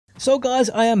So guys,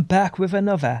 I am back with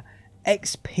another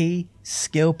XP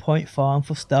skill point farm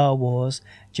for Star Wars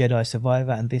Jedi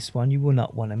Survivor, and this one you will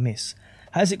not want to miss.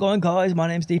 How's it going guys? My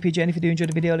name's DPJ, and if you do enjoy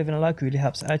the video, leaving a like really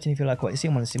helps out, and if you like what you see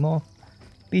and want to see more,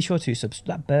 be sure to subscribe.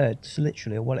 That bird, just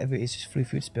literally, or whatever it is, just flew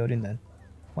through this building then.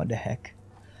 What the heck?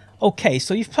 Okay,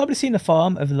 so you've probably seen the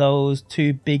farm of those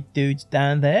two big dudes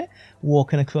down there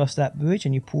walking across that bridge,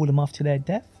 and you pull them off to their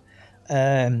death.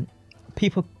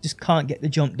 People just can't get the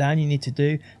jump down you need to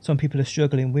do. Some people are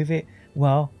struggling with it.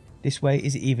 Well, this way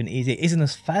is even easier. It isn't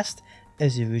as fast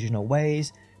as the original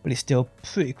ways, but it's still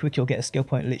pretty quick. You'll get a skill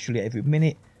point literally every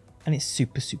minute, and it's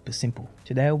super simple.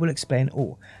 Today I will explain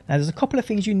all. Now there's a couple of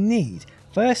things you need.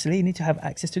 Firstly, you need to have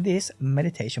access to this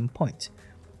meditation point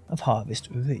of Harvest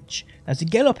Ridge. Now to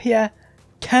get up here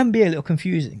can be a little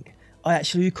confusing. I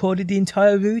actually recorded the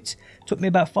entire route. It took me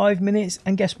about 5 minutes,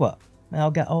 and guess what? Now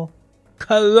I'll get all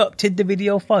corrupted the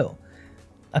video file.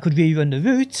 I could rerun the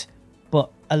route, but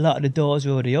a lot of the doors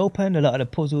are already open. A lot of the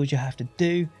puzzles you have to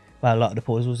do, well, a lot of the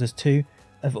puzzles, there's two,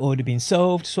 have already been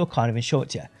solved, so kind of in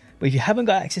short here. But if you haven't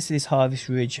got access to this Harvest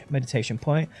Ridge meditation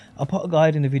point, I'll put a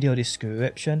guide in the video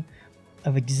description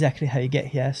of exactly how you get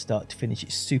here, start to finish.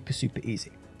 It's super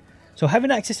easy. So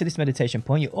having access to this meditation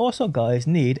point, you also guys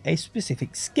need a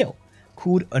specific skill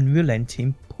called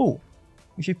Unrelenting Pull,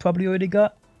 which you've probably already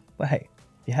got, but hey,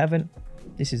 if you haven't,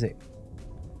 this is it.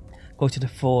 Go to the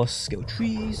 4 skill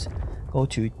trees, go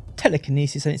to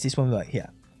telekinesis, and it's this one right here.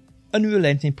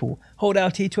 Unrelenting Pull. Hold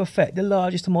LT to affect the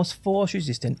largest and most force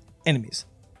resistant enemies.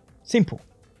 Simple.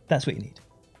 That's what you need.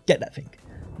 Get that thing.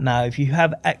 Now if you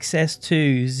have access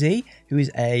to Z, who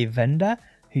is a vendor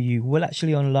who you will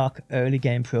actually unlock early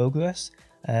game progress.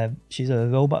 She's a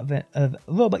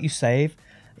robot you save.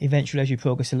 Eventually, as you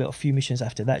progress a few missions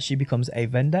after that, she becomes a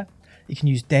vendor. You can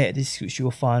use data discs, which you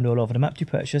will find all over the map, to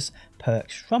purchase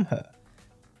perks from her.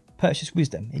 Purchase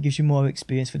Wisdom. It gives you more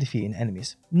experience for defeating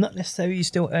enemies. Not necessarily you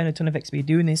still earn a ton of XP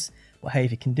doing this, but hey,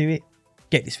 if you can do it,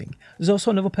 get this thing. There's also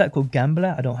another perk called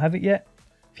Gambler. I don't have it yet.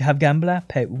 If you have Gambler,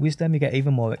 pay it with Wisdom, you get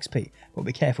even more XP. But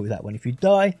be careful with that one. If you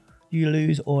die, you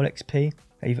lose all XP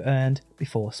that you've earned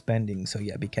before spending. So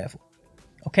yeah, be careful.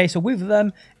 Okay, so with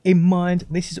them in mind,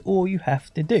 this is all you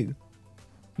have to do.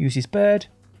 Use this bird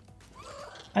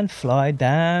and fly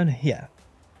down here.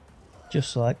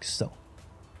 Just like so.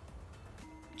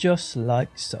 Just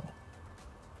like so.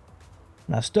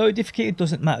 Now story difficulty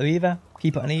doesn't matter either.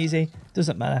 Keep it on easy.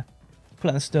 Doesn't matter.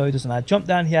 Put it on story, doesn't matter. Jump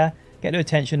down here, get their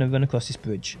attention and run across this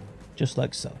bridge. Just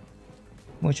like so.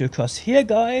 Once you're across here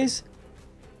guys,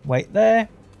 wait there.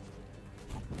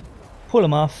 Pull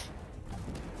them off.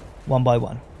 One by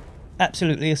one.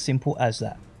 Absolutely as simple as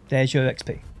that. There's your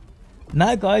XP.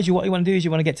 Now guys, what you want to do is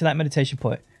you want to get to that meditation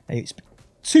point. Now, it's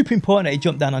super important that you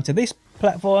jump down onto this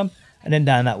platform and then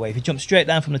down that way. If you jump straight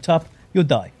down from the top, you'll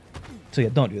die. So yeah,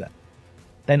 don't do that.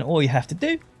 Then all you have to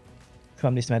do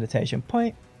from this meditation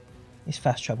point is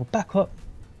fast travel back up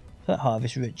to that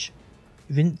Harvest Ridge.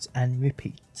 Rinse and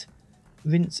repeat.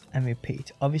 Rinse and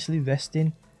repeat. Obviously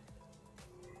resting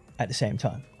at the same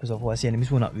time, because otherwise the enemies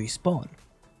will not respawn.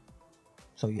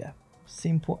 So yeah,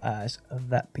 simple as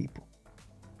that, people.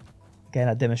 Again,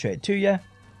 I demonstrated to you.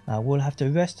 Now we'll have to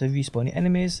rest to respawn the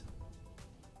enemies.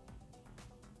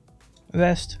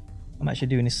 Rest. I'm actually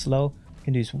doing this slow. You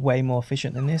can do this way more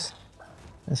efficient than this.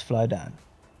 Let's fly down.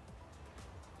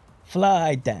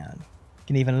 Fly down. You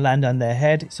can even land on their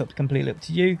head. It's completely up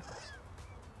to you.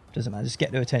 Doesn't matter, just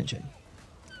get their attention.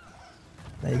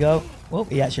 There you go. Well,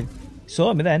 he actually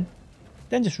saw me then.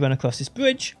 Then just run across this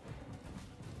bridge.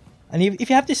 And if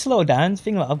you have this slow down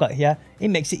thing like I've got here, it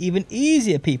makes it even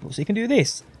easier, people. So you can do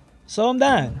this. Slow them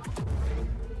down.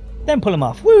 Then pull them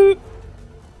off. Woo!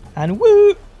 And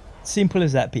woo! Simple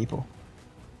as that, people.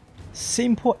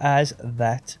 Simple as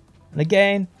that. And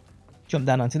again, jump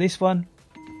down onto this one.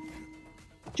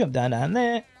 Jump down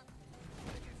there.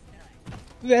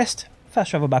 Rest.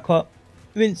 Fast travel back up.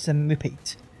 Rinse and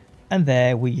repeat. And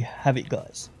there we have it,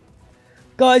 guys.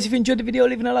 Guys, if you enjoyed the video,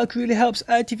 leaving a like really helps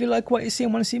out. If you like what you see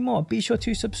and want to see more, be sure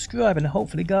to subscribe. And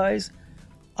hopefully, guys,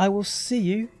 I will see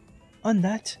you on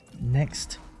that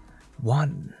next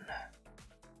one.